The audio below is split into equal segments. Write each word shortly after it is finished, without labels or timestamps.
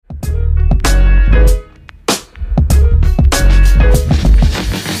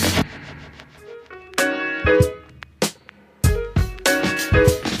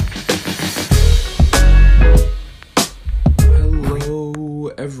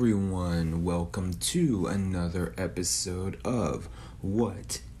everyone, welcome to another episode of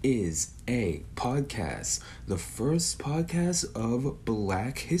What is a Podcast, the first podcast of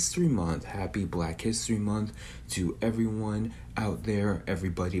Black History Month. Happy Black History Month to everyone out there,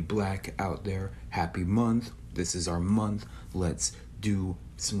 everybody black out there. Happy month. This is our month. Let's do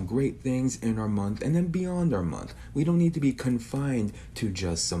some great things in our month and then beyond our month. We don't need to be confined to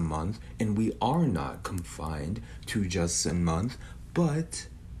just a month, and we are not confined to just a month, but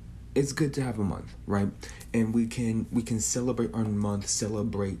it's good to have a month, right? And we can celebrate our month,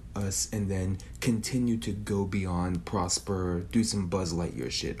 celebrate us, and then continue to go beyond, prosper, do some Buzz Lightyear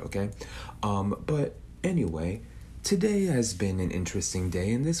shit, okay? But anyway, today has been an interesting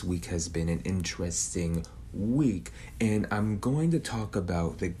day, and this week has been an interesting week, and I'm going to talk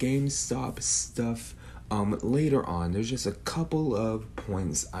about the GameStop stuff later on. There's just a couple of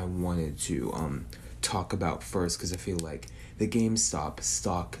points I wanted to talk about first, because I feel like the GameStop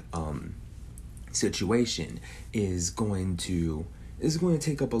stock situation is going to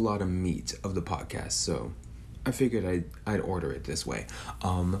take up a lot of meat of the podcast, so I figured I'd order it this way.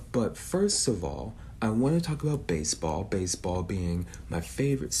 But first of all, I want to talk about baseball being my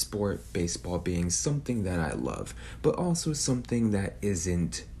favorite sport, baseball being something that I love, but also something that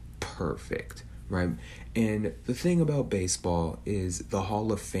isn't perfect, right? And the thing about baseball is the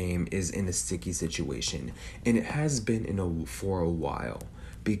Hall of Fame is in a sticky situation, and it has been for a while,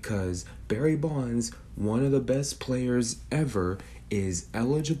 because Barry Bonds, one of the best players ever, is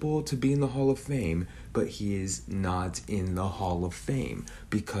eligible to be in the Hall of Fame, but he is not in the Hall of Fame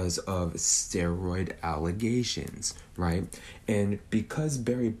because of steroid allegations, right? And because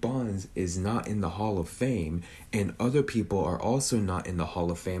Barry Bonds is not in the Hall of Fame and other people are also not in the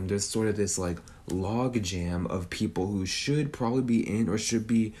Hall of Fame, there's sort of this like log jam of people who should probably be in or should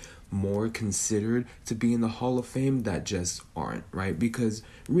be more considered to be in the Hall of Fame that just aren't, right? Because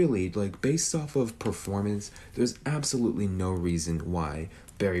really, like, based off of performance, there's absolutely no reason why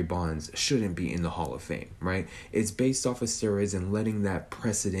Barry Bonds shouldn't be in the Hall of Fame, right? It's based off of steroids and letting that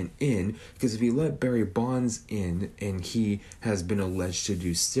precedent in, because if you let Barry Bonds in and he has been alleged to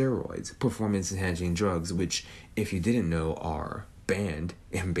do steroids, performance-enhancing drugs, which, if you didn't know, are banned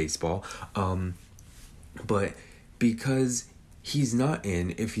in baseball, but because he's not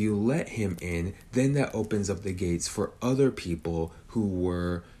in, if you let him in, then that opens up the gates for other people who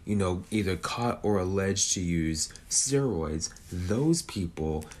were, either caught or alleged to use steroids. Those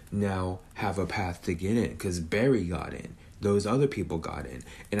people now have a path to get in, because Barry got in. Those other people got in.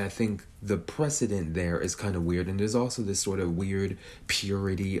 And I think the precedent there is kind of weird. And there's also this sort of weird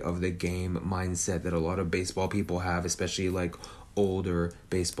purity of the game mindset that a lot of baseball people have, especially like older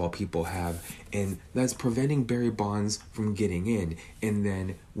baseball people have, and that's preventing Barry Bonds from getting in. And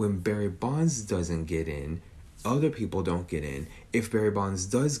then when Barry Bonds doesn't get in, other people don't get in. If Barry Bonds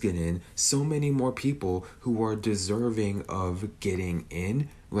does get in, so many more people who are deserving of getting in,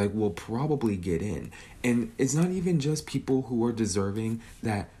 like, will probably get in. And it's not even just people who are deserving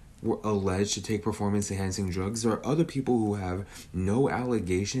that were alleged to take performance-enhancing drugs. There are other people who have no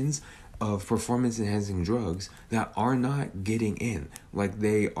allegations of performance-enhancing drugs that are not getting in. Like,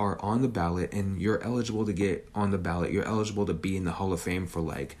 they are on the ballot, and you're eligible to get on the ballot. You're eligible to be in the Hall of Fame for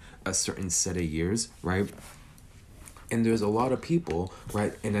like a certain set of years, right? And there's a lot of people,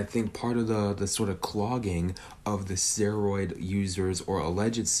 right? And I think part of the sort of clogging of the steroid users or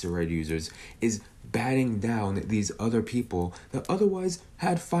alleged steroid users is batting down these other people that otherwise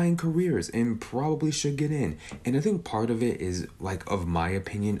had fine careers and probably should get in. And I think part of it is, like, of my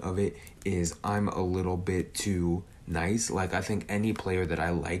opinion of it, is I'm a little bit too nice. Like, I think any player that I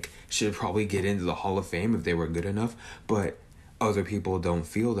like should probably get into the Hall of Fame if they were good enough, but other people don't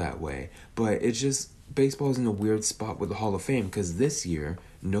feel that way. But it's just, baseball is in a weird spot with the Hall of Fame, because this year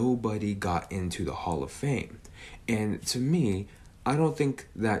nobody got into the Hall of Fame. And to me, I don't think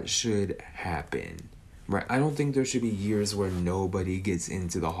that should happen, right? I don't think there should be years where nobody gets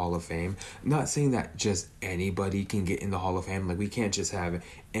into the Hall of Fame. I'm not saying that just anybody can get in the Hall of Fame. Like, we can't just have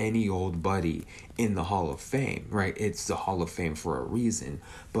any old buddy in the Hall of Fame, right? It's the Hall of Fame for a reason.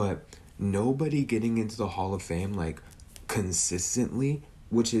 But nobody getting into the Hall of Fame, like, consistently,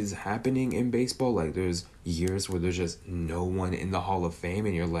 which is happening in baseball. Like, there's years where there's just no one in the Hall of Fame,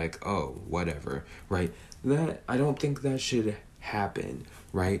 and you're like, oh, whatever, right? That, I don't think that should happen,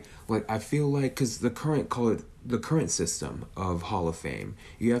 right? Like, I feel like, because the current system of Hall of Fame,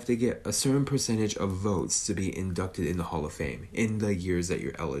 you have to get a certain percentage of votes to be inducted in the Hall of Fame in the years that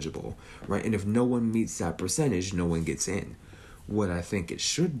you're eligible, right? And if no one meets that percentage, no one gets in. What I think it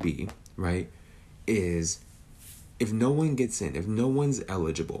should be, right, is if no one gets in, if no one's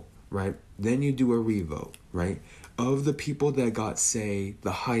eligible, right, then you do a revote, right? of the people that got, say,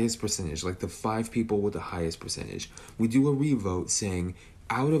 the highest percentage, like the 5 people with the highest percentage, we do a revote saying,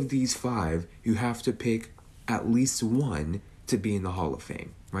 out of these 5, you have to pick at least one to be in the Hall of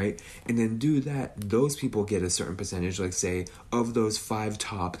Fame, right? And then do that, those people get a certain percentage, like say, of those 5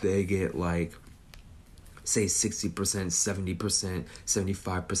 top, they get like, say 60%, 70%,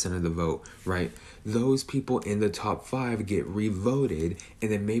 75% of the vote, right? Those people in the top 5 get revoted,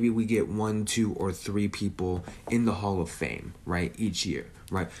 and then maybe we get 1, 2, or 3 people in the Hall of Fame, right? Each year,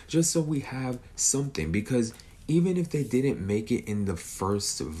 right? Just so we have something, because even if they didn't make it in the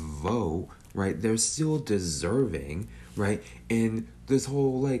first vote, right, they're still deserving, right? And this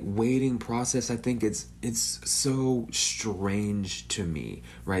whole like waiting process, I think it's so strange to me,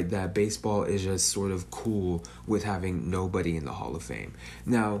 right, that baseball is just sort of cool with having nobody in the Hall of Fame.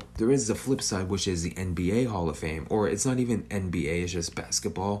 Now, there is the flip side, which is the NBA Hall of Fame, or it's not even NBA, it's just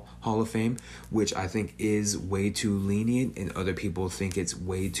Basketball Hall of Fame, which I think is way too lenient, and other people think it's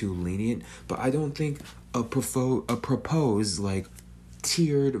way too lenient. But I don't think a proposed like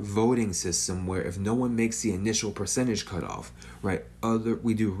tiered voting system where if no one makes the initial percentage cutoff, right,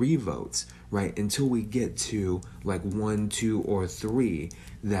 we do revotes, right, until we get to like 1, 2, or 3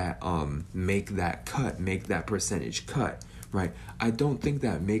 that make that percentage cut, right? I don't think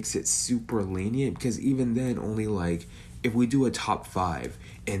that makes it super lenient, because even then only like if we do a top 5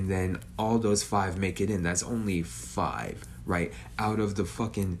 and then all those 5 make it in, that's only 5, right, out of the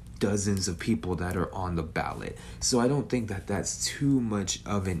fucking dozens of people that are on the ballot. So I don't think that that's too much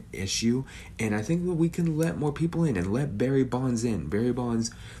of an issue, and I think that we can let more people in and let Barry Bonds in. Barry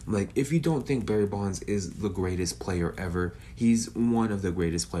Bonds, like, if you don't think Barry Bonds is the greatest player ever, he's one of the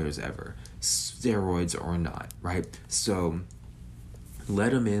greatest players ever, steroids or not, right? So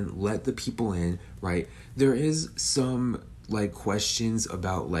let him in, let the people in, right? There is some like questions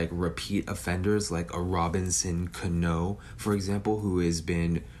about like repeat offenders, like a Robinson Cano, for example, who has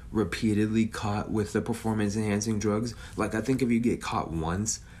been repeatedly caught with the performance enhancing drugs. Like, I think if you get caught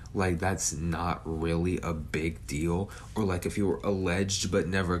once, like, that's not really a big deal. Or like if you were alleged but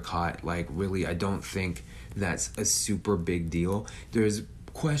never caught, like, really, I don't think that's a super big deal. There's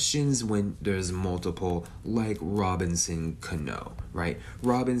questions when there's multiple, like Robinson Cano, right?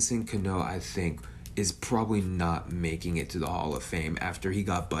 Robinson Cano, I think, is probably not making it to the Hall of Fame after he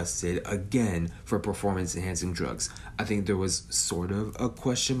got busted again for performance-enhancing drugs. I think there was sort of a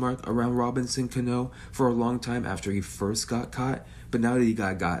question mark around Robinson Cano for a long time after he first got caught, but now that he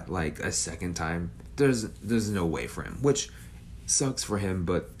got like a second time, there's no way for him, which sucks for him,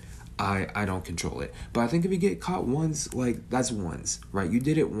 but I don't control it. But I think if you get caught once, like, that's once, right? You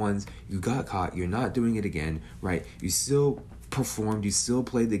did it once, you got caught, you're not doing it again, right? You still performed, you still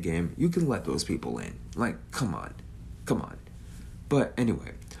played the game, you can let those people in. Like, come on. But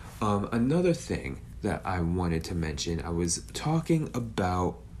anyway, another thing that I wanted to mention, I was talking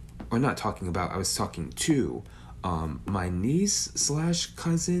to my niece /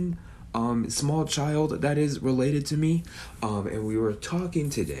 cousin, small child that is related to me, and we were talking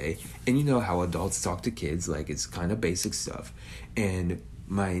today, and you know how adults talk to kids, like, it's kind of basic stuff, and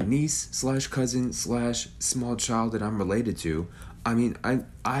my niece / cousin / small child that I'm related to, I mean,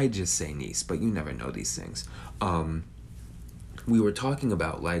 I just say niece, but you never know these things. We were talking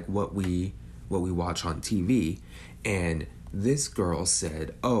about like what we watch on TV, and this girl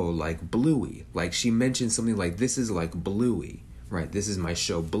said, "Oh, like Bluey." Like, she mentioned something like, "This is like Bluey." Right, this is my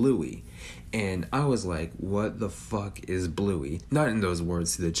show, Bluey. And I was like, what the fuck is Bluey? Not in those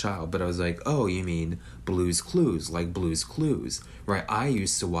words to the child, but I was like, oh, you mean Blue's Clues, like Blue's Clues, right? I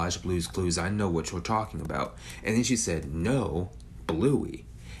used to watch Blue's Clues. I know what you're talking about. And then she said, no, Bluey.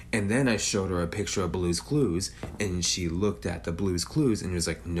 And then I showed her a picture of Blue's Clues, and she looked at the Blue's Clues and was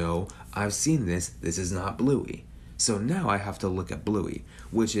like, no, I've seen this. This is not Bluey. So now I have to look at Bluey,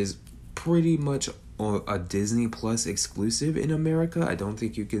 which is pretty much a Disney Plus exclusive in America. I don't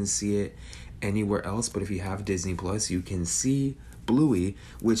think you can see it anywhere else, but if you have Disney Plus, you can see Bluey,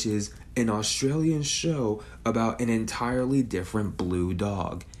 which is an Australian show about an entirely different blue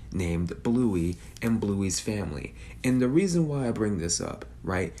dog named Bluey and Bluey's family. And the reason why I bring this up,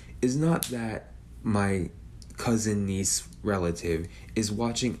 right, is not that my cousin, niece, relative is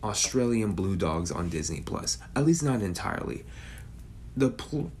watching Australian blue dogs on Disney Plus. At least not entirely. The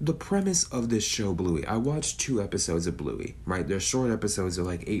premise of this show, Bluey, I watched 2 episodes of Bluey, right? They're short episodes, they're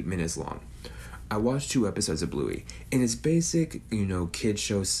like 8 minutes long. I watched 2 episodes of Bluey, and it's basic, kid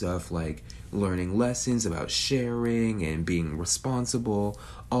show stuff like learning lessons about sharing and being responsible,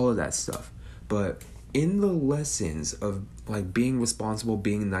 all of that stuff. But in the lessons of like being responsible,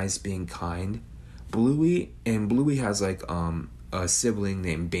 being nice, being kind, Bluey has like a sibling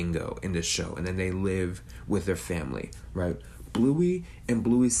named Bingo in the show, and then they live with their family, right? Bluey and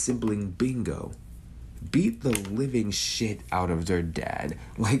Bluey's sibling Bingo beat the living shit out of their dad.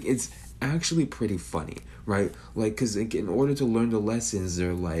 Like, it's actually pretty funny, right? Like, because in order to learn the lessons,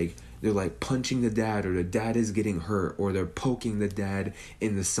 they're like punching the dad, or the dad is getting hurt, or they're poking the dad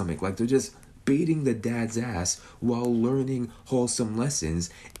in the stomach. Like, they're just beating the dad's ass while learning wholesome lessons.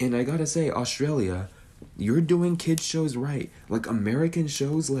 And I gotta say, Australia, you're doing kids shows right. Like, American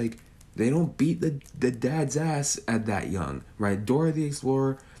shows, like, they don't beat the dad's ass at that young, right? Dora the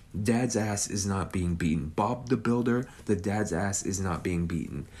Explorer, dad's ass is not being beaten. Bob the Builder, the dad's ass is not being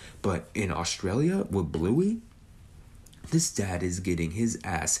beaten. But in Australia, with Bluey, this dad is getting his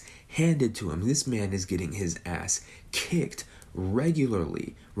ass handed to him. This man is getting his ass kicked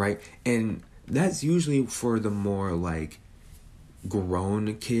regularly, right? And that's usually for the more, like,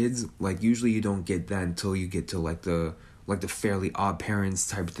 grown kids. Like, usually you don't get that until you get to like the Fairly Odd Parents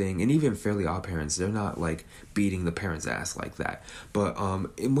type thing. And even Fairly Odd Parents, they're not like beating the parents' ass like that. But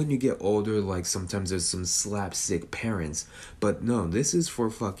and when you get older, like, sometimes there's some slapstick parents. But no, this is for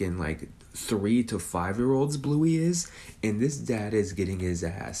fucking like 3 to 5 year olds. Bluey is, and this dad is getting his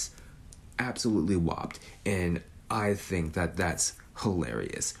ass absolutely whopped. And I think that that's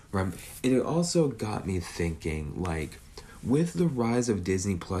hilarious, right? And it also got me thinking, like, with the rise of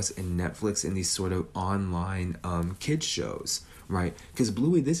Disney Plus and Netflix and these sort of online kids shows, right? Because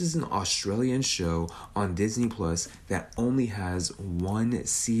Bluey, this is an Australian show on Disney Plus that only has 1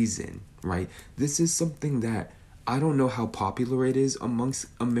 season, right? This is something that I don't know how popular it is amongst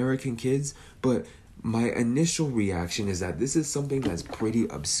American kids, but my initial reaction is that this is something that's pretty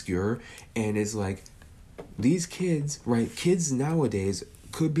obscure, and is like, these kids, right? Kids nowadays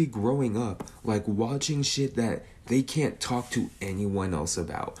could be growing up, like, watching shit that they can't talk to anyone else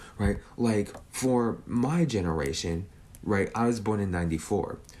about, right? Like, for my generation, right? I was born in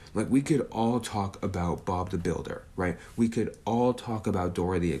 94. Like, we could all talk about Bob the Builder, right? We could all talk about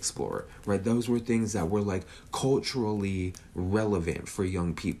Dora the Explorer, right? Those were things that were, like, culturally relevant for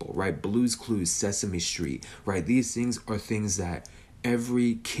young people, right? Blue's Clues, Sesame Street, right? These things are things that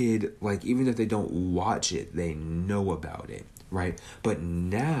every kid, like, even if they don't watch it, they know about it, right? But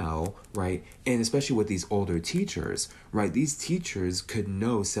now, right, and especially with these older teachers, right, these teachers could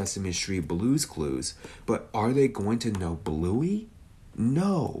know Sesame Street, Blue's Clues, but are they going to know Bluey?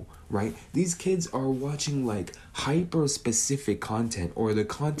 No, right? These kids are watching, like, hyper-specific content, or the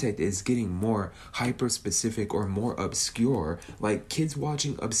content is getting more hyper-specific or more obscure. Like, kids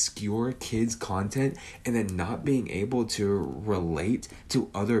watching obscure kids content and then not being able to relate to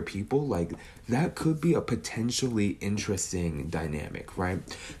other people, like, that could be a potentially interesting dynamic, right?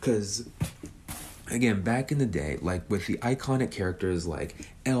 Because, again, back in the day, like, with the iconic characters like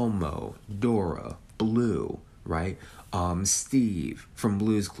Elmo, Dora, Blue, right? Steve from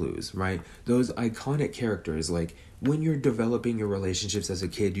Blue's Clues, right? Those iconic characters, like, when you're developing your relationships as a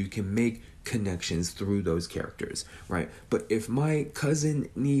kid, you can make connections through those characters, right? But if my cousin,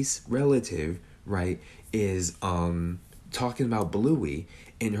 niece, relative, right, is talking about Bluey,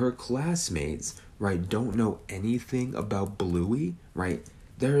 and her classmates, right, don't know anything about Bluey, right,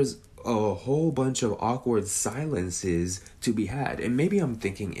 there's a whole bunch of awkward silences to be had. And maybe I'm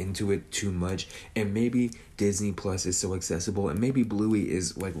thinking into it too much, and maybe Disney Plus is so accessible, and maybe Bluey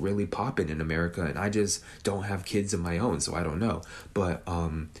is, like, really popping in America, and I just don't have kids of my own, so I don't know. But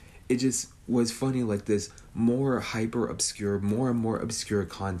it just was funny, like, this more hyper obscure, more and more obscure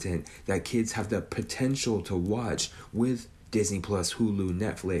content that kids have the potential to watch with Disney Plus, Hulu,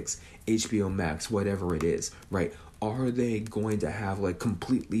 Netflix, HBO Max, whatever it is, right? Are they going to have, like,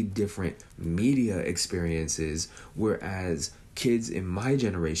 completely different media experiences? Whereas kids in my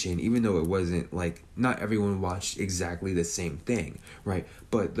generation, even though it wasn't, like, not everyone watched exactly the same thing, right?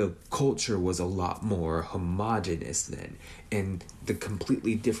 But the culture was a lot more homogenous then. And the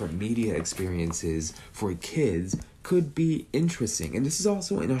completely different media experiences for kids could be interesting. And this is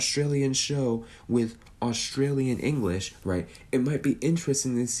also an Australian show with Australian English, right? It might be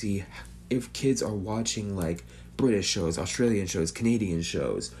interesting to see if kids are watching, like, British shows, Australian shows, Canadian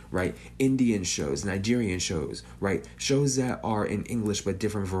shows, right? Indian shows, Nigerian shows, right? Shows that are in English but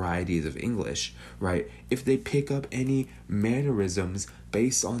different varieties of English, right? If they pick up any mannerisms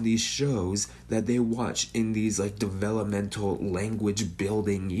based on these shows that they watch in these, like, developmental language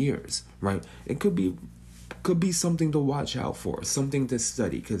building years, right? It could be something to watch out for, something to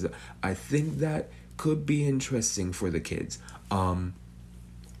study, because I think that could be interesting for the kids.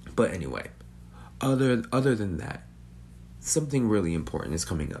 But anyway, other than that, something really important is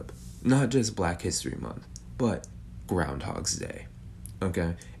coming up. Not just Black History Month, but Groundhog's Day.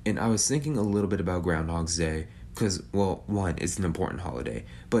 Okay? And I was thinking a little bit about Groundhog's Day because, well, one, it's an important holiday,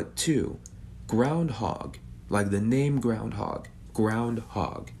 but two, groundhog, like the name groundhog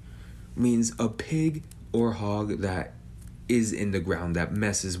means a pig or hog that is in the ground, that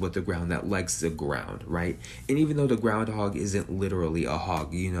messes with the ground, that likes the ground, right? And even though the groundhog isn't literally a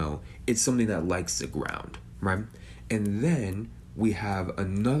hog, it's something that likes the ground, right? And then we have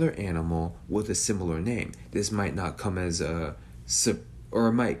another animal with a similar name. This might not come as or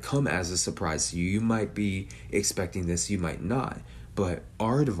it might come as a surprise to you. You might be expecting this, you might not. But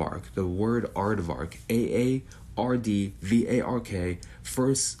aardvark, the word aardvark, Aardvark,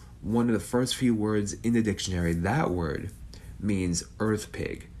 one of the first few words in the dictionary, that word means earth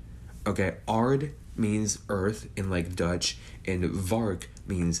pig. Okay, aard means earth in like Dutch, and vark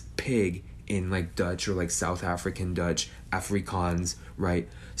means pig in like Dutch or like South African Dutch, Afrikaans, right?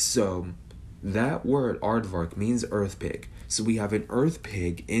 So that word aardvark means earth pig. So we have an earth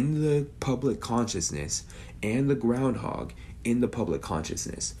pig in the public consciousness and the groundhog in the public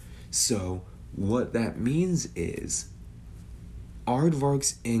consciousness. So what that means is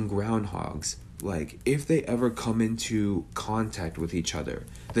aardvarks and groundhogs, like if they ever come into contact with each other,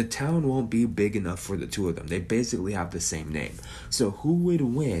 the town won't be big enough for the two of them. They basically have the same name. So who would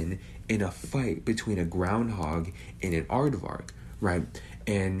win in a fight between a groundhog and an aardvark, right?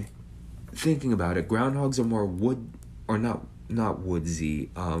 And thinking about it, groundhogs are more woodsy,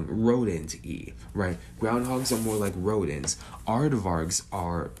 rodent-y, right? Groundhogs are more like rodents. Aardvarks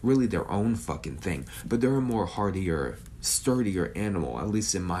are really their own fucking thing, but they're a more hardier, sturdier animal, at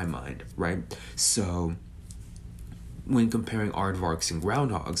least in my mind, right? So when comparing aardvarks and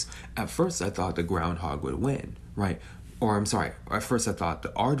groundhogs, at first I thought the groundhog would win, right? Or I'm sorry, at first I thought the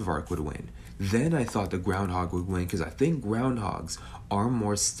aardvark would win. Then I thought the groundhog would win because I think groundhogs are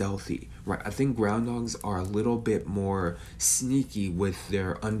more stealthy, right? I think groundhogs are a little bit more sneaky with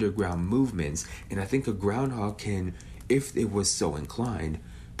their underground movements, and I think a groundhog can, if it was so inclined,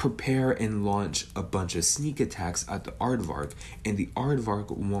 prepare and launch a bunch of sneak attacks at the aardvark, and the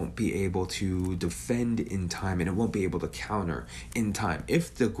aardvark won't be able to defend in time, and it won't be able to counter in time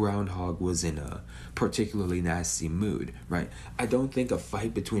if the groundhog was in a particularly nasty mood, right? I don't think a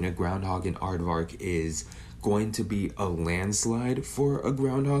fight between a groundhog and aardvark is going to be a landslide for a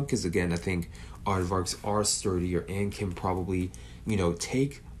groundhog, because again, I think aardvarks are sturdier and can probably,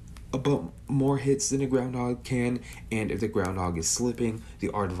 take about more hits than a groundhog can, and if the groundhog is slipping, the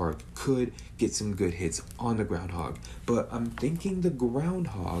aardvark could get some good hits on the groundhog. But I'm thinking the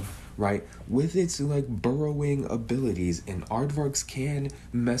groundhog, right, with its like burrowing abilities, and aardvarks can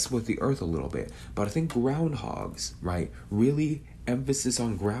mess with the earth a little bit, but I think groundhogs, right, really emphasis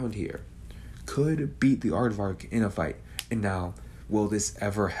on ground here, could beat the aardvark in a fight. And now, will this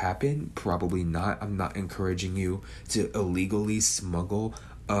ever happen? Probably not. I'm not encouraging you to illegally smuggle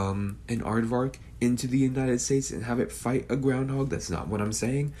an aardvark into the United States and have it fight a groundhog. That's not what I'm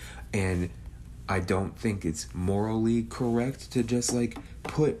saying. And I don't think it's morally correct to just like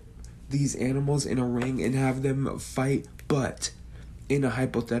put these animals in a ring and have them fight. But in a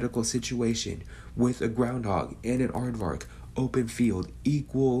hypothetical situation with a groundhog and an aardvark, open field,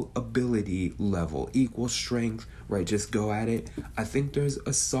 equal ability level, equal strength, right? Just go at it. I think there's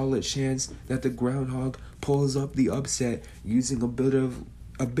a solid chance that the groundhog pulls up the upset using a bit of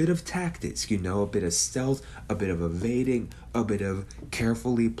tactics, a bit of stealth, a bit of evading, a bit of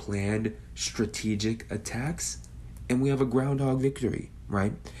carefully planned strategic attacks, and we have a groundhog victory,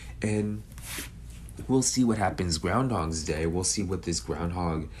 right? And we'll see what happens Groundhog's Day. We'll see what this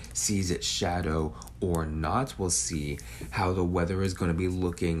groundhog sees its shadow or not. We'll see how the weather is going to be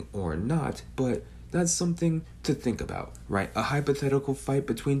looking or not, but that's something to think about, right? A hypothetical fight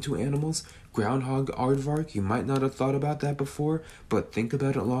between two animals, groundhog, aardvark, you might not have thought about that before, but think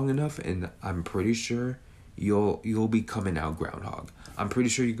about it long enough, and I'm pretty sure you'll be coming out groundhog. I'm pretty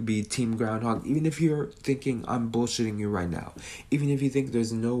sure you could be team groundhog, even if you're thinking I'm bullshitting you right now. Even if you think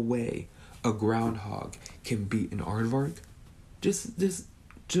there's no way a groundhog can beat an aardvark, just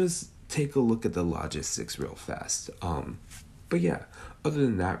take a look at the logistics real fast. But yeah, other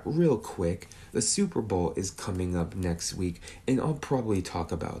than that, real quick, the Super Bowl is coming up next week, and I'll probably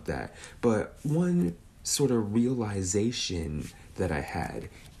talk about that. But one sort of realization that I had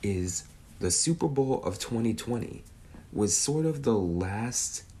is the Super Bowl of 2020 was sort of the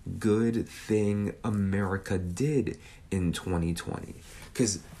last good thing America did in 2020.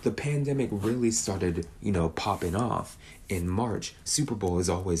 Because the pandemic really started, popping off in March. Super Bowl is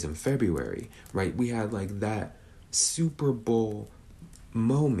always in February, right? We had like that Super Bowl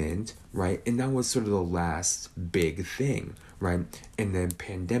moment, right? And that was sort of the last big thing, right? And then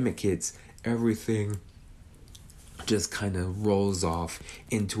pandemic hits, everything just kind of rolls off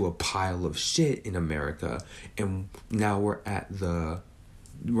into a pile of shit in America, and now we're at the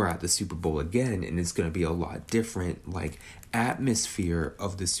Super Bowl again, and it's going to be a lot different, like, atmosphere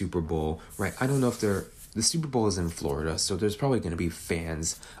of the Super Bowl, right? I don't know if the Super Bowl is in Florida, so there's probably going to be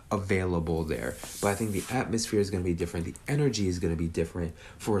fans available there, but I think the atmosphere is going to be different, the energy is going to be different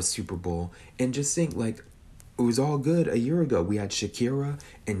for a Super Bowl. And just think, like, it was all good a year ago. We had Shakira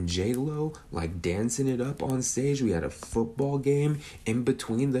and J-Lo, like, dancing it up on stage. We had a football game in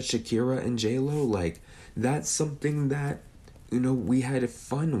between the Shakira and J-Lo. Like, that's something that, you know, we had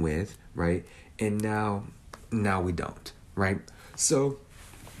fun with, right? And now we don't, right? So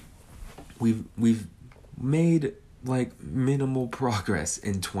we've made, like, minimal progress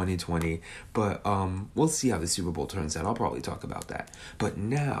in 2020, but we'll see how the Super Bowl turns out. I'll probably talk about that. But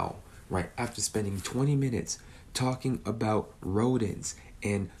now, right, after spending 20 minutes talking about rodents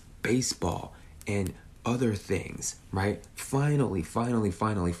and baseball and other things, right? Finally,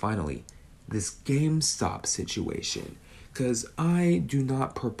 this GameStop situation. Because I do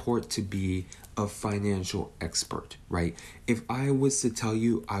not purport to be a financial expert, right? If I was to tell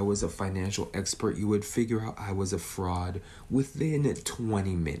you I was a financial expert, you would figure out I was a fraud within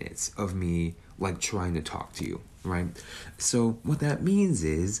 20 minutes of me, like, trying to talk to you, right? So what that means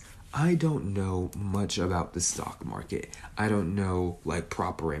is I don't know much about the stock market. I don't know, like,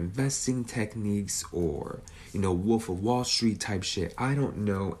 proper investing techniques or, you know, Wolf of Wall Street type shit. I don't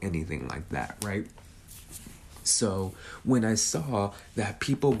know anything like that, right? So when I saw that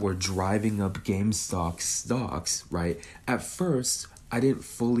people were driving up GameStop stocks, right, at first I didn't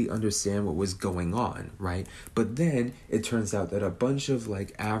fully understand what was going on, right? But then it turns out that a bunch of,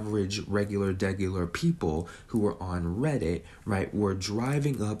 like, average, degular people who were on Reddit, right, were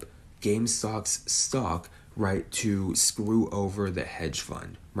driving up GameStop's stock, right, to screw over the hedge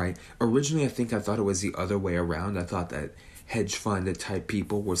fund, right? Originally, I thought it was the other way around. I thought that hedge fund type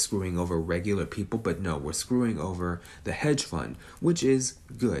people were screwing over regular people, but no, we're screwing over the hedge fund, which is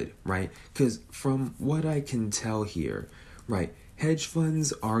good, right? Because from what I can tell here, right, hedge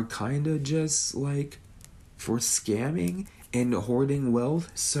funds are kind of just, like, for scamming and hoarding wealth,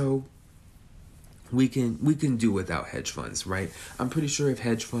 so we can do without hedge funds, right? I'm pretty sure if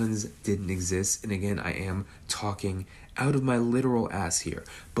hedge funds didn't exist, and again, I am talking out of my literal ass here,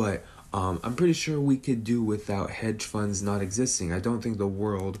 but I'm pretty sure we could do without hedge funds not existing. I don't think the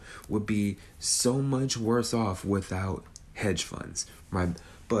world would be so much worse off without hedge funds, right?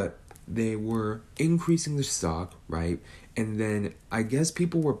 But they were increasing the stock, right? And then I guess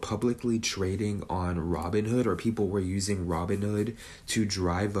people were publicly trading on Robinhood, or people were using Robinhood to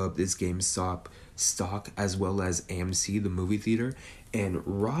drive up this GameStop stock, as well as AMC, the movie theater. And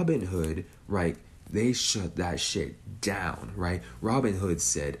Robinhood, right, they shut that shit down, right? Robinhood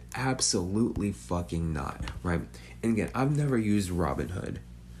said, absolutely fucking not, right? And again, I've never used Robinhood,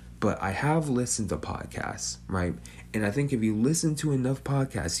 but I have listened to podcasts, right? And I think if you listen to enough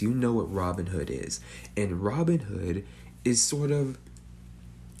podcasts, you know what Robinhood is. And Robinhood is sort of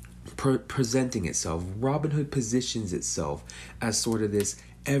presenting itself. Robinhood positions itself as sort of this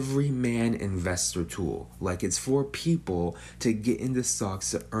everyman investor tool. Like, it's for people to get into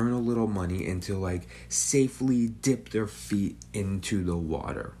stocks to earn a little money and to, like, safely dip their feet into the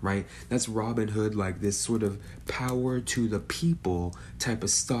water, right? That's Robinhood, like this sort of power to the people type of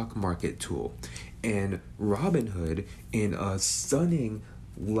stock market tool. And Robinhood, in a stunning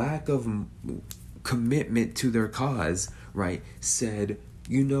lack of commitment to their cause, right, said,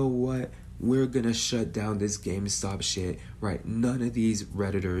 you know what? We're gonna shut down this GameStop shit, right? None of these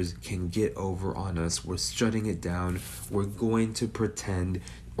Redditors can get over on us. We're shutting it down. We're going to protect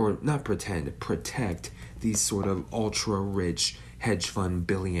these sort of ultra-rich hedge fund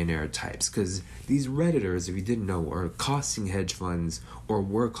billionaire types. Because these Redditors, if you didn't know, are costing hedge funds, or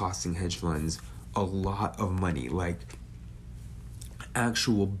were costing hedge funds, a lot of money. Like,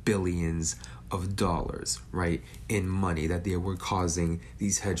 actual billions of dollars, right, in money that they were causing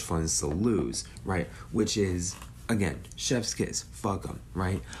these hedge funds to lose, right, which is, again, chef's kiss, fuck them,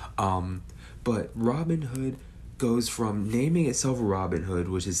 right? But Robinhood goes from naming itself Robinhood,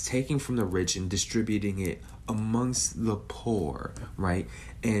 which is taking from the rich and distributing it amongst the poor, right,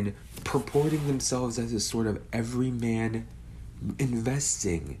 and purporting themselves as a sort of everyman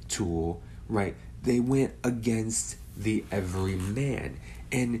investing tool, right? They went against the everyman.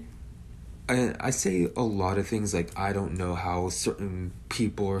 And I say a lot of things, like, I don't know how certain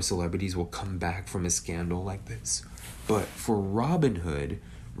people or celebrities will come back from a scandal like this. But for Robinhood,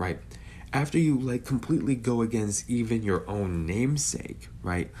 right, after you like completely go against even your own namesake,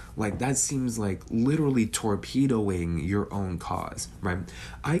 right? Like that seems like literally torpedoing your own cause, right?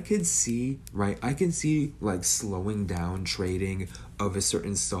 I can see like slowing down trading of a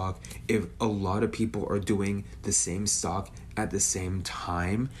certain stock if a lot of people are doing the same stock at the same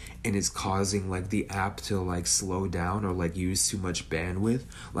time and it's causing like the app to like slow down or like use too much bandwidth.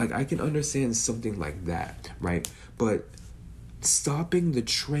 Like I can understand something like that, right? But stopping the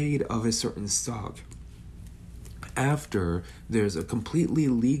trade of a certain stock after there's a completely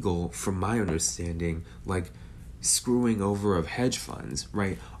legal, from my understanding, like screwing over of hedge funds,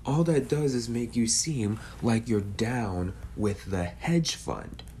 right? All that does is make you seem like you're down with the hedge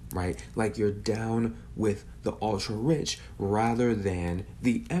fund, right? Like you're down with the ultra rich rather than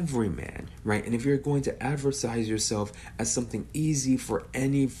the everyman, right? And if you're going to advertise yourself as something easy for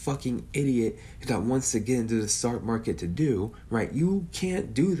any fucking idiot that wants to get into the stock market to do, right? You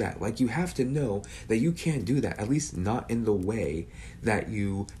can't do that. Like you have to know that you can't do that, at least not in the way that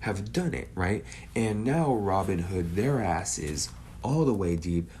you have done it, right? And now Robinhood, their ass is all the way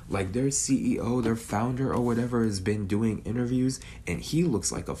deep. Like their CEO, their founder or whatever has been doing interviews and he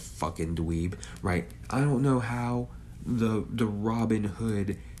looks like a fucking dweeb, right? I don't know how the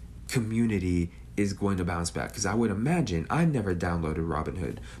Robinhood community is going to bounce back, because I would imagine, I never downloaded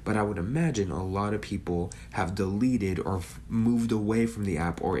Robinhood, but I would imagine a lot of people have deleted or moved away from the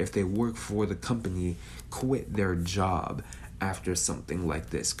app, or if they work for the company, quit their job after something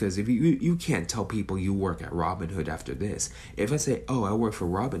like this. Because if you can't tell people you work at Robinhood after this. If I say, oh, I work for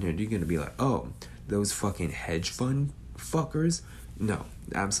Robinhood, you're going to be like, oh, those fucking hedge fund fuckers? No,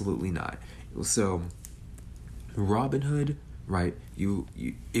 absolutely not. So Robinhood, right, you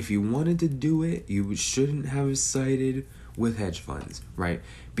if you wanted to do it, you shouldn't have sided with hedge funds, right?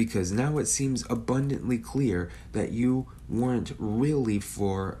 Because now it seems abundantly clear that you weren't really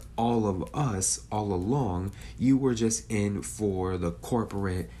for all of us all along. You were just in for the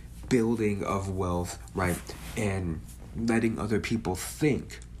corporate building of wealth, right? And letting other people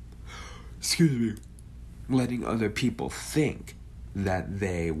think, letting other people think that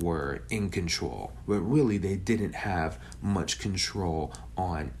they were in control, but really they didn't have much control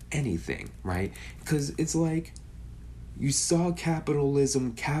on anything, right? Because it's like you saw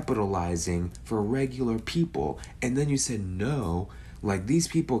capitalism capitalizing for regular people, and then you said no, like these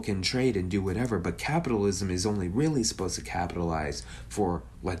people can trade and do whatever, but capitalism is only really supposed to capitalize for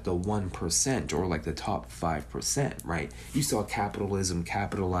like the 1% or like the top 5%, right? You saw capitalism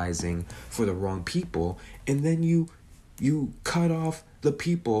capitalizing for the wrong people, and then you cut off the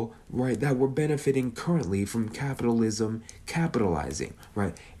people, right, that were benefiting currently from capitalism capitalizing,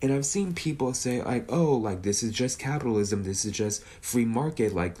 right? And I've seen people say like, oh, like this is just capitalism, this is just free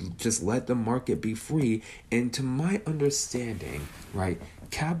market, like just let the market be free. And to my understanding, right,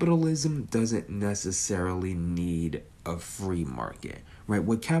 capitalism doesn't necessarily need a free market, right?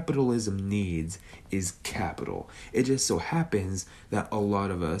 What capitalism needs is capital. It just so happens that a lot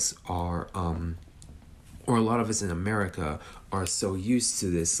of us are or a lot of us in America are so used to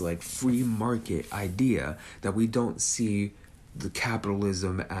this like free market idea that we don't see the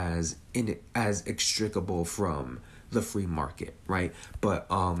capitalism as extricable from the free market, right? But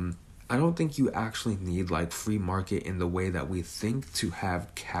I don't think you actually need like free market in the way that we think to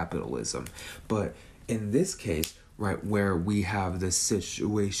have capitalism. But in this case, right, where we have the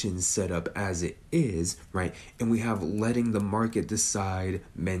situation set up as it is, right, and we have letting the market decide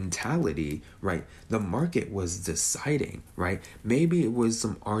mentality, right? The market was deciding, right? Maybe it was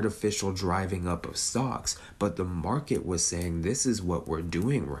some artificial driving up of stocks, but the market was saying this is what we're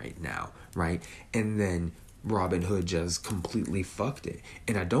doing right now, right? And then Robinhood just completely fucked it.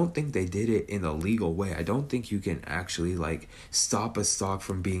 And I don't think they did it in a legal way. I don't think you can actually like stop a stock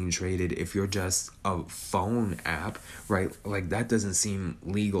from being traded if you're just a phone app, right? Like that doesn't seem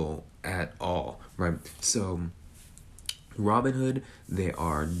legal at all, right? So Robinhood, they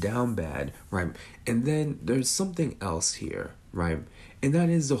are down bad, right? And then there's something else here, right? And that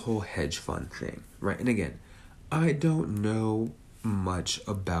is the whole hedge fund thing, right? And again, I don't know much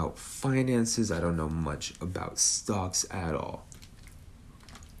about finances. I don't know much about stocks at all.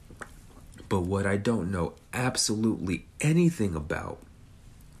 But what I don't know absolutely anything about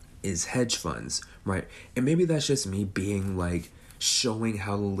is hedge funds, right? And maybe that's just me being like showing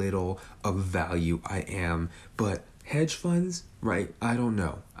how little of value I am. But hedge funds, right? I don't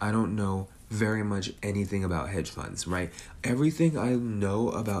know. I don't know very much anything about hedge funds, right? Everything I know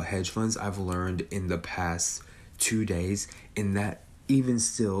about hedge funds I've learned in the past 2 days, and that even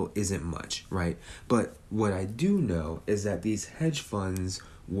still isn't much, right? But what I do know is that these hedge funds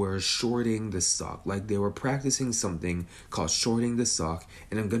were shorting the stock. Like they were practicing something called shorting the stock,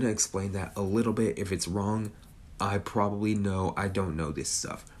 and I'm going to explain that a little bit. If it's wrong, I don't know this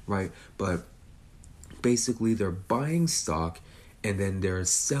stuff, right? But basically they're buying stock and then they're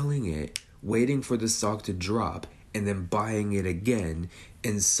selling it, waiting for the stock to drop, and then buying it again,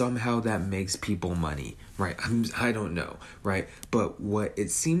 and somehow that makes people money, right? I don't know, right? But what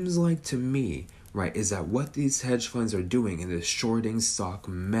it seems like to me, right, is that what these hedge funds are doing in this shorting stock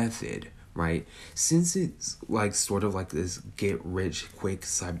method, right, since it's like sort of like this get rich quick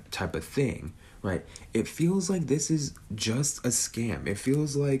type of thing, right, it feels like this is just a scam. It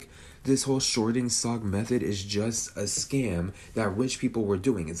feels like this whole shorting stock method is just a scam that rich people were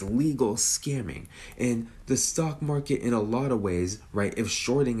doing. It's legal scamming. And the stock market, in a lot of ways, right, if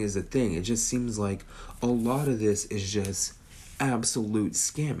shorting is a thing, it just seems like a lot of this is just absolute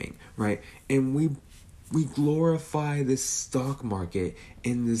scamming, right? And we glorify this stock market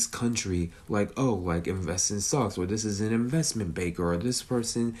in this country like, oh, like invest in stocks, or this is an investment banker, or this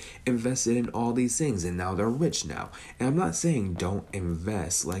person invested in all these things and now they're rich now. And I'm not saying don't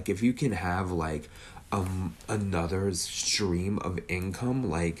invest. Like if you can have like another stream of income,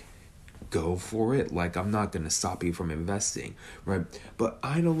 like go for it. Like I'm not going to stop you from investing, right? But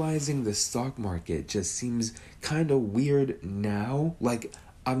idolizing the stock market just seems kind of weird now. Like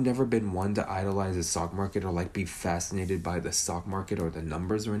I've never been one to idolize the stock market or like be fascinated by the stock market or the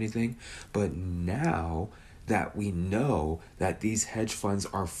numbers or anything. But now that we know that these hedge funds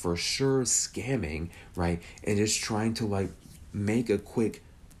are for sure scamming, right, and just trying to like make a quick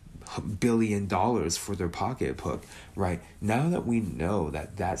 $1 billion for their pocketbook, right? Now that we know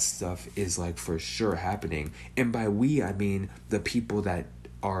that that stuff is like for sure happening, and by we I mean the people that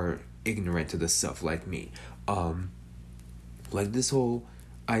are ignorant to the stuff like me, like this whole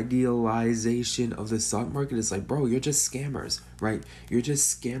idealization of the stock market is like, bro, you're just scammers, right? You're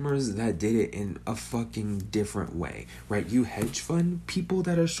just scammers that did it in a fucking different way, right? You hedge fund people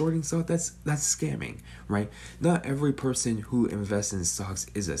that are shorting stock, that's scamming, right? Not every person who invests in stocks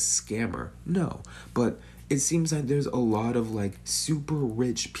is a scammer, no, but it seems like there's a lot of like super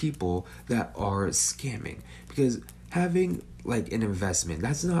rich people that are scamming, because having like an investment,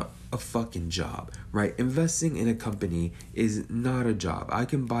 that's not a fucking job, right? Investing in a company is not a job. I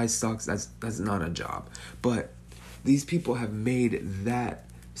can buy stocks, that's not a job. But these people have made that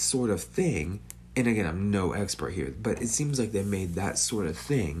sort of thing, and again, I'm no expert here, but it seems like they made that sort of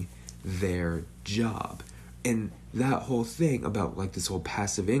thing their job. And that whole thing about like this whole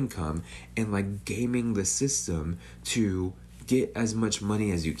passive income and like gaming the system to get as much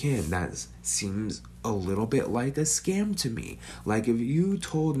money as you can, that seems a little bit like a scam to me. Like if you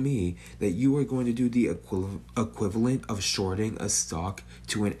told me that you were going to do the equivalent of shorting a stock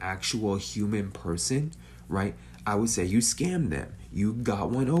to an actual human person, right, I would say you scammed them. You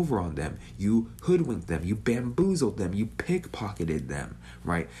got one over on them. You hoodwinked them. You bamboozled them. You pickpocketed them,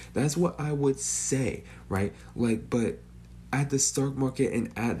 right? That's what I would say, right? Like, but at the stock market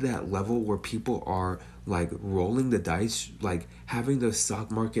and at that level where people are like rolling the dice, like having the stock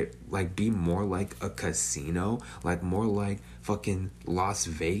market like be more like a casino, like more like fucking Las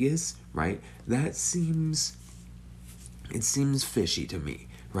Vegas, right? It seems fishy to me,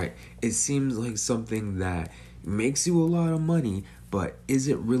 right? It seems like something that makes you a lot of money, but is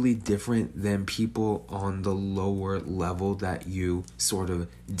it really different than people on the lower level that you sort of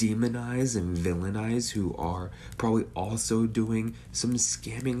demonize and villainize, who are probably also doing some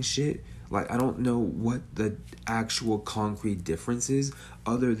scamming shit? Like, I don't know what the actual concrete difference is,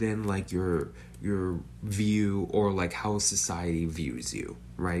 other than like your view or like how society views you,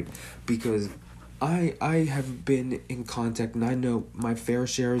 right? Because I have been in contact, and I know my fair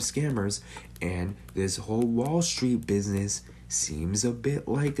share of scammers, and this whole Wall Street business seems a bit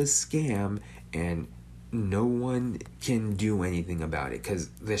like a scam, and no one can do anything about it because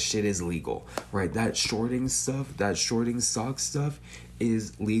this shit is legal, right? That shorting stock stuff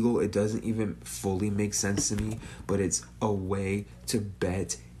is legal. It doesn't even fully make sense to me, but it's a way to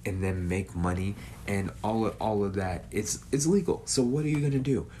bet and then make money, and all of that, it's legal. So what are you gonna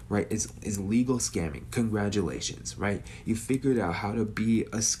do, right? It's legal scamming. Congratulations, right? You figured out how to be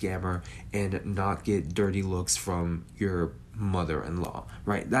a scammer and not get dirty looks from your mother-in-law,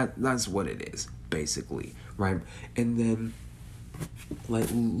 right? That's what it is, basically, right? And then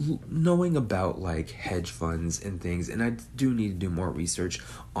like knowing about like hedge funds and things, and I do need to do more research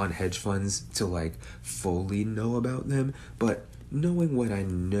on hedge funds to like fully know about them, but knowing what I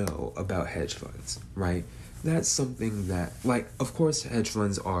know about hedge funds, right? That's something that, like, of course hedge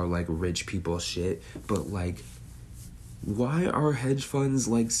funds are like rich people shit, but like, why are hedge funds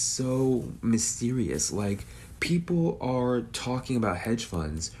like so mysterious? Like, people are talking about hedge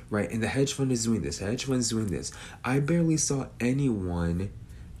funds, right? And the hedge fund is doing this, the hedge fund is doing this. I barely saw anyone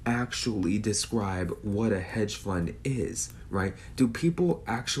actually describe what a hedge fund is, right? Do people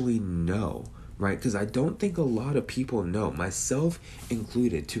actually know, right? Because I don't think a lot of people know, myself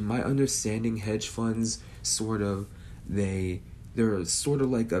included. To my understanding, hedge funds they're sort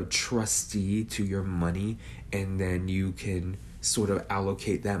of like a trustee to your money, and then you can sort of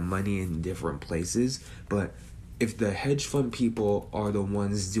allocate that money in different places. But if the hedge fund people are the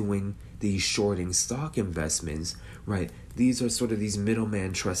ones doing these shorting stock investments, right, these are sort of these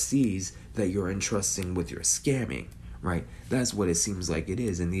middleman trustees that you're entrusting with your scamming, right? That's what it seems like it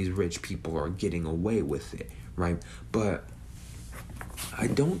is, and these rich people are getting away with it, right? But I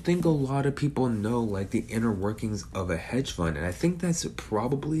don't think a lot of people know like the inner workings of a hedge fund, and I think that's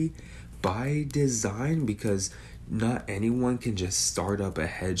probably by design, because not anyone can just start up a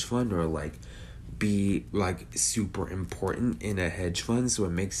hedge fund or like be like super important in a hedge fund, so it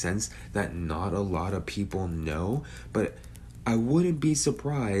makes sense that not a lot of people know. But I wouldn't be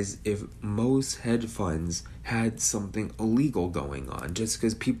surprised if most hedge funds had something illegal going on, just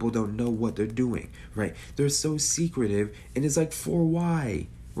because people don't know what they're doing, right? They're so secretive, and it's like, for why?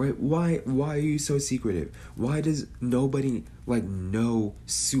 Right? Why are you so secretive? Why does nobody like know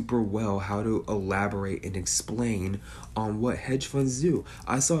super well how to elaborate and explain on what hedge funds do?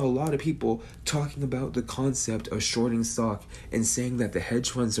 I saw a lot of people talking about the concept of shorting stock and saying that the hedge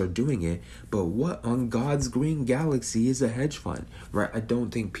funds are doing it, but what on God's green galaxy is a hedge fund, right? I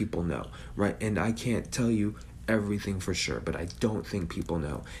don't think people know, right? And I can't tell you everything for sure, but I don't think people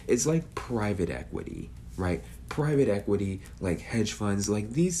know. It's like private equity, right? Private equity, like hedge funds,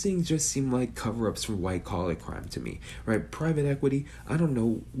 like these things just seem like cover-ups for white-collar crime to me, right? Private equity, I don't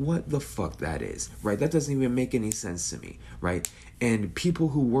know what the fuck that is, right? That doesn't even make any sense to me, right? And people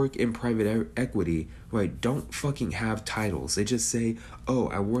who work in private equity, right, don't fucking have titles. They just say, oh,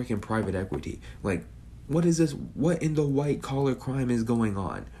 I work in private equity. Like, what is this? What in the white collar crime is going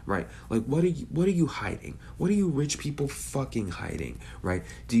on, right? Like, what are you hiding? What are you rich people fucking hiding, right?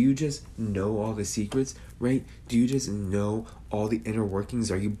 Do you just know all the secrets, right? Do you just know all the inner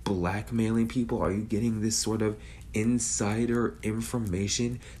workings? Are you blackmailing people? Are you getting this sort of insider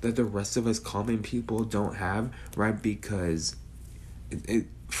information that the rest of us common people don't have, right? Because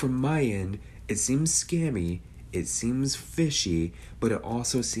from my end, it seems scammy, it seems fishy, but it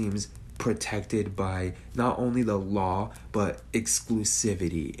also seems protected by not only the law but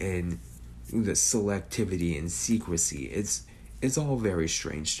exclusivity and the selectivity and secrecy. It's all very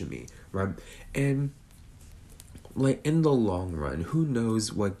strange to me, right? And like in the long run, who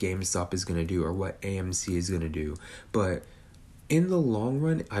knows what GameStop is gonna do or what AMC is gonna do, but in the long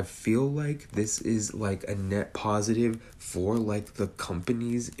run, I feel like this is like a net positive for like the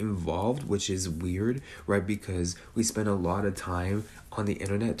companies involved, which is weird, right? Because we spend a lot of time on the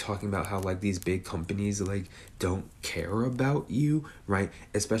internet talking about how like these big companies like don't care about you, right?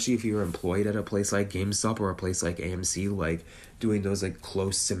 Especially if you're employed at a place like GameStop or a place like AMC, like doing those like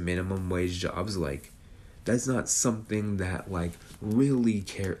close to minimum wage jobs, like that's not something that like really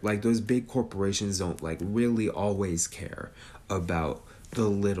care. Like those big corporations don't like really always care about the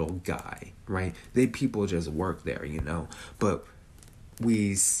little guy, right? People just work there, you know. But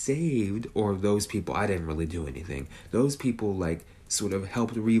we saved, or those people, I didn't really do anything. Those people like sort of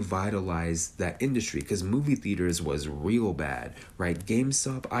helped revitalize that industry, because movie theaters was real bad, right?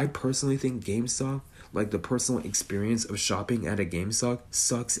 GameStop, I personally think GameStop, like the personal experience of shopping at a GameStop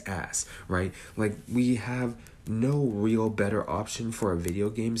sucks ass, right? Like we have no real better option for a video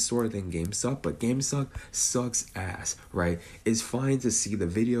game store than GameStop, but GameStop sucks ass, right? It's fine to see the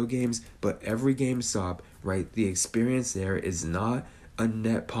video games, but every GameStop, right, the experience there is not a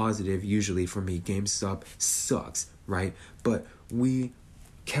net positive usually for me. GameStop sucks, right? But we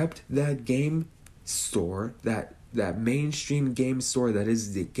kept that game store, that mainstream game store that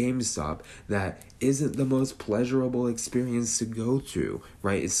is the GameStop, that isn't the most pleasurable experience to go through,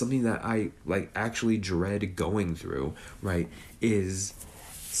 right? It's something that I like actually dread going through, right? Is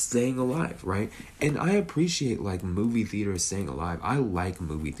staying alive, right? And I appreciate like movie theaters staying alive. I like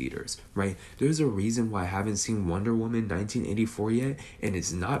movie theaters, right? There's a reason why I haven't seen Wonder Woman 1984 yet, and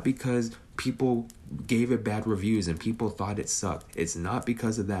it's not because people gave it bad reviews and people thought it sucked. It's not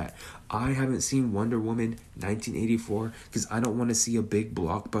because of that. I haven't seen Wonder Woman 1984 because I don't want to see a big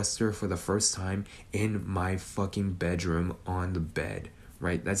blockbuster for the first time in my fucking bedroom on the bed,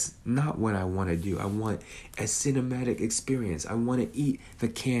 right? That's not what I want to do. I want a cinematic experience. I want to eat the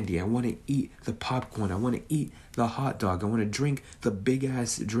candy. I want to eat the popcorn. I want to eat the hot dog. I want to drink the big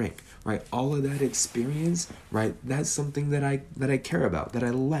ass drink, right? All of that experience, right? That's something that I care about, that I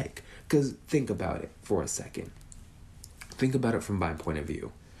like. Because think about it for a second. Think about it from my point of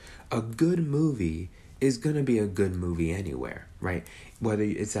view. A good movie is going to be a good movie anywhere, right? Whether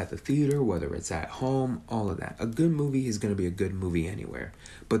it's at the theater, whether it's at home, all of that. A good movie is going to be a good movie anywhere.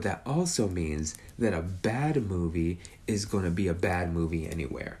 But that also means that a bad movie is going to be a bad movie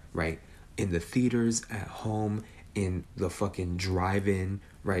anywhere, right? In the theaters, at home, in the fucking drive-in,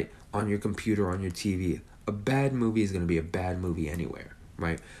 right? On your computer, on your TV. A bad movie is going to be a bad movie anywhere,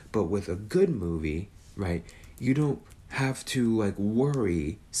 right? But with a good movie, right, you don't have to like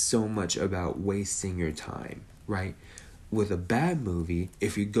worry so much about wasting your time, right? With a bad movie,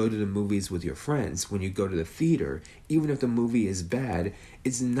 if you go to the movies with your friends, when you go to the theater, even if the movie is bad,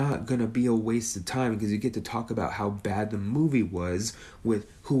 it's not gonna be a waste of time because you get to talk about how bad the movie was with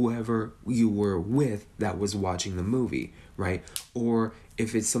whoever you were with that was watching the movie, right? Or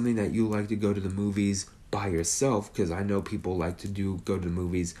if it's something that you like to go to the movies by yourself, because I know people like to go to the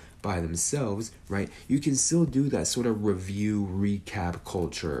movies by themselves, right? You can still do that sort of review recap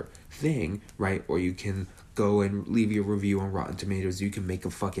culture thing, right? Or you can go and leave your review on Rotten Tomatoes. You can make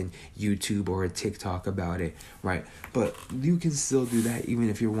a fucking YouTube or a TikTok about it, right? But you can still do that even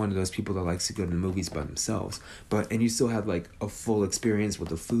if you're one of those people that likes to go to the movies by themselves. And you still have like a full experience with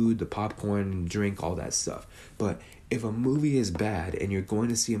the food, the popcorn, drink, all that stuff. But if a movie is bad and you're going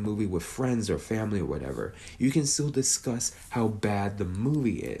to see a movie with friends or family or whatever, you can still discuss how bad the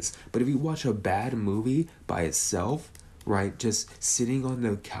movie is. But if you watch a bad movie by itself, right, just sitting on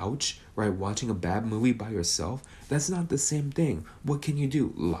the couch, right, watching a bad movie by yourself, that's not the same thing. What can you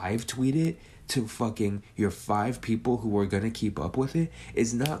do? Live tweet it to fucking your 5 people who are going to keep up with it?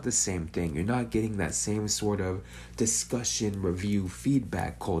 It's not the same thing. You're not getting that same sort of discussion, review,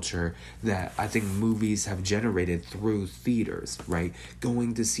 feedback culture that I think movies have generated through theaters, right?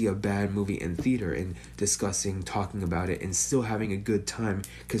 Going to see a bad movie in theater and discussing, talking about it, and still having a good time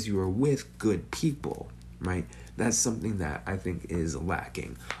because you were with good people, right? That's something that I think is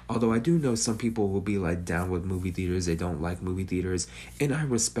lacking. Although I do know some people will be like down with movie theaters. They don't like movie theaters. And I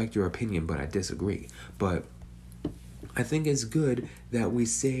respect your opinion, but I disagree. But I think it's good that we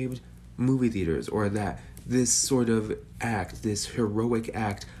saved movie theaters, or that this sort of act, this heroic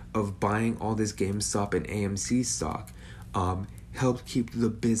act of buying all this GameStop and AMC stock, helped keep the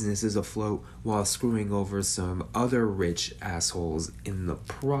businesses afloat while screwing over some other rich assholes in the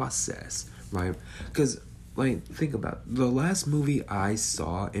process, right? Because like, think about it. The last movie I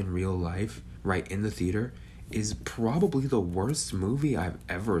saw in real life, right, in the theater, is probably the worst movie I've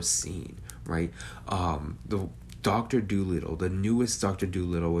ever seen, right? The Dr. Dolittle, the newest Dr.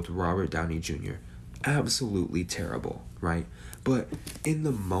 Dolittle with Robert Downey Jr. Absolutely terrible, right? But in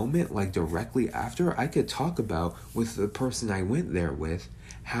the moment, like directly after, I could talk about with the person I went there with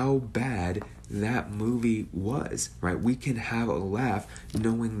how bad that movie was, right? We can have a laugh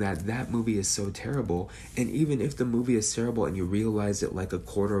knowing that that movie is so terrible. And even if the movie is terrible and you realize it like a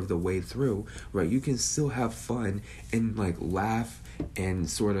quarter of the way through, right, you can still have fun and like laugh and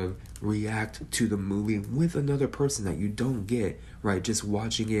sort of react to the movie with another person that you don't get, right, just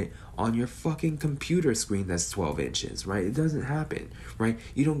watching it on your fucking computer screen that's 12 inches, right? It doesn't happen, right?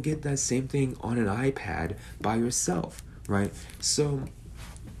 You don't get that same thing on an iPad by yourself, right? So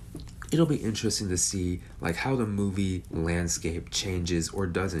it'll be interesting to see like how the movie landscape changes or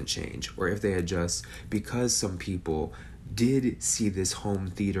doesn't change, or if they adjust, because some people did see this home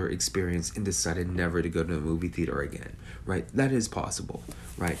theater experience and decided never to go to a movie theater again, right? That is possible,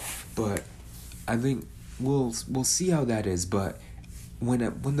 right? But I think we'll see how that is. But when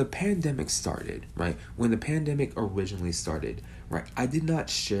the pandemic started, right? When the pandemic originally started, right? I did not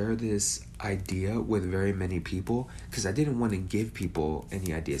share this idea with very many people because I didn't want to give people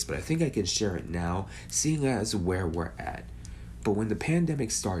any ideas, but I think I can share it now, seeing as where we're at. But when the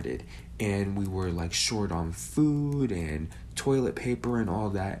pandemic started and we were like short on food and toilet paper and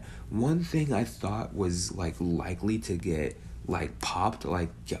all that, one thing I thought was like likely to get like popped, like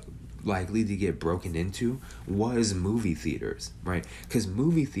likely to get broken into was movie theaters, right? Because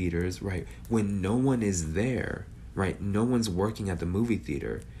movie theaters, right, when no one is there, right, no one's working at the movie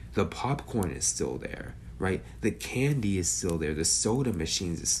theater, the popcorn is still there, right? The candy is still there. The soda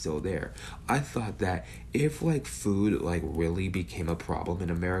machines is still there. I thought that if like food like really became a problem in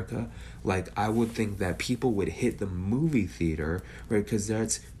America, like I would think that people would hit the movie theater, right? Because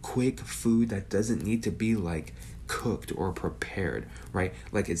that's quick food that doesn't need to be like cooked or prepared, right?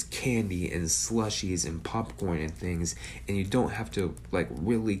 Like it's candy and slushies and popcorn and things, and you don't have to like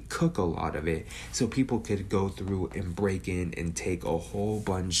really cook a lot of it, so people could go through and break in and take a whole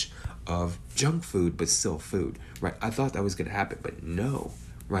bunch of junk food but still food, right? I thought that was gonna happen, but no,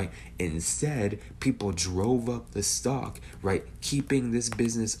 right? Instead, people drove up the stock, right? Keeping this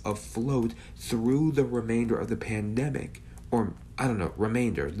business afloat through the remainder of the pandemic. Or, I don't know,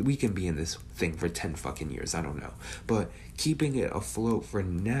 remainder. We can be in this thing for 10 fucking years. I don't know. But keeping it afloat for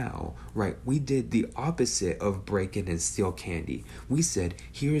now, right? We did the opposite of break in and steal candy. We said,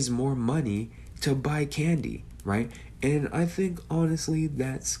 here's more money to buy candy, right? And I think, honestly,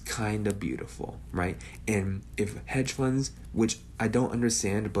 that's kind of beautiful, right? And if hedge funds, which I don't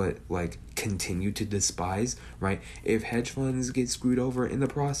understand, but, like, continue to despise, right? If hedge funds get screwed over in the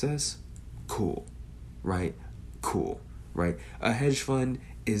process, cool, right? Cool. Right? A hedge fund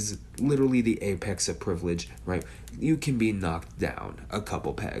is literally the apex of privilege, right? You can be knocked down a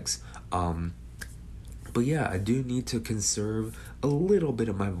couple pegs. But yeah, I do need to conserve a little bit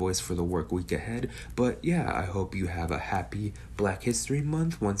of my voice for the work week ahead. But yeah, I hope you have a happy Black History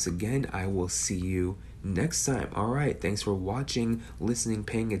Month. Once again, I will see you next time. All right. Thanks for watching, listening,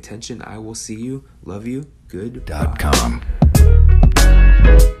 paying attention. I will see you. Love you. Goodbye.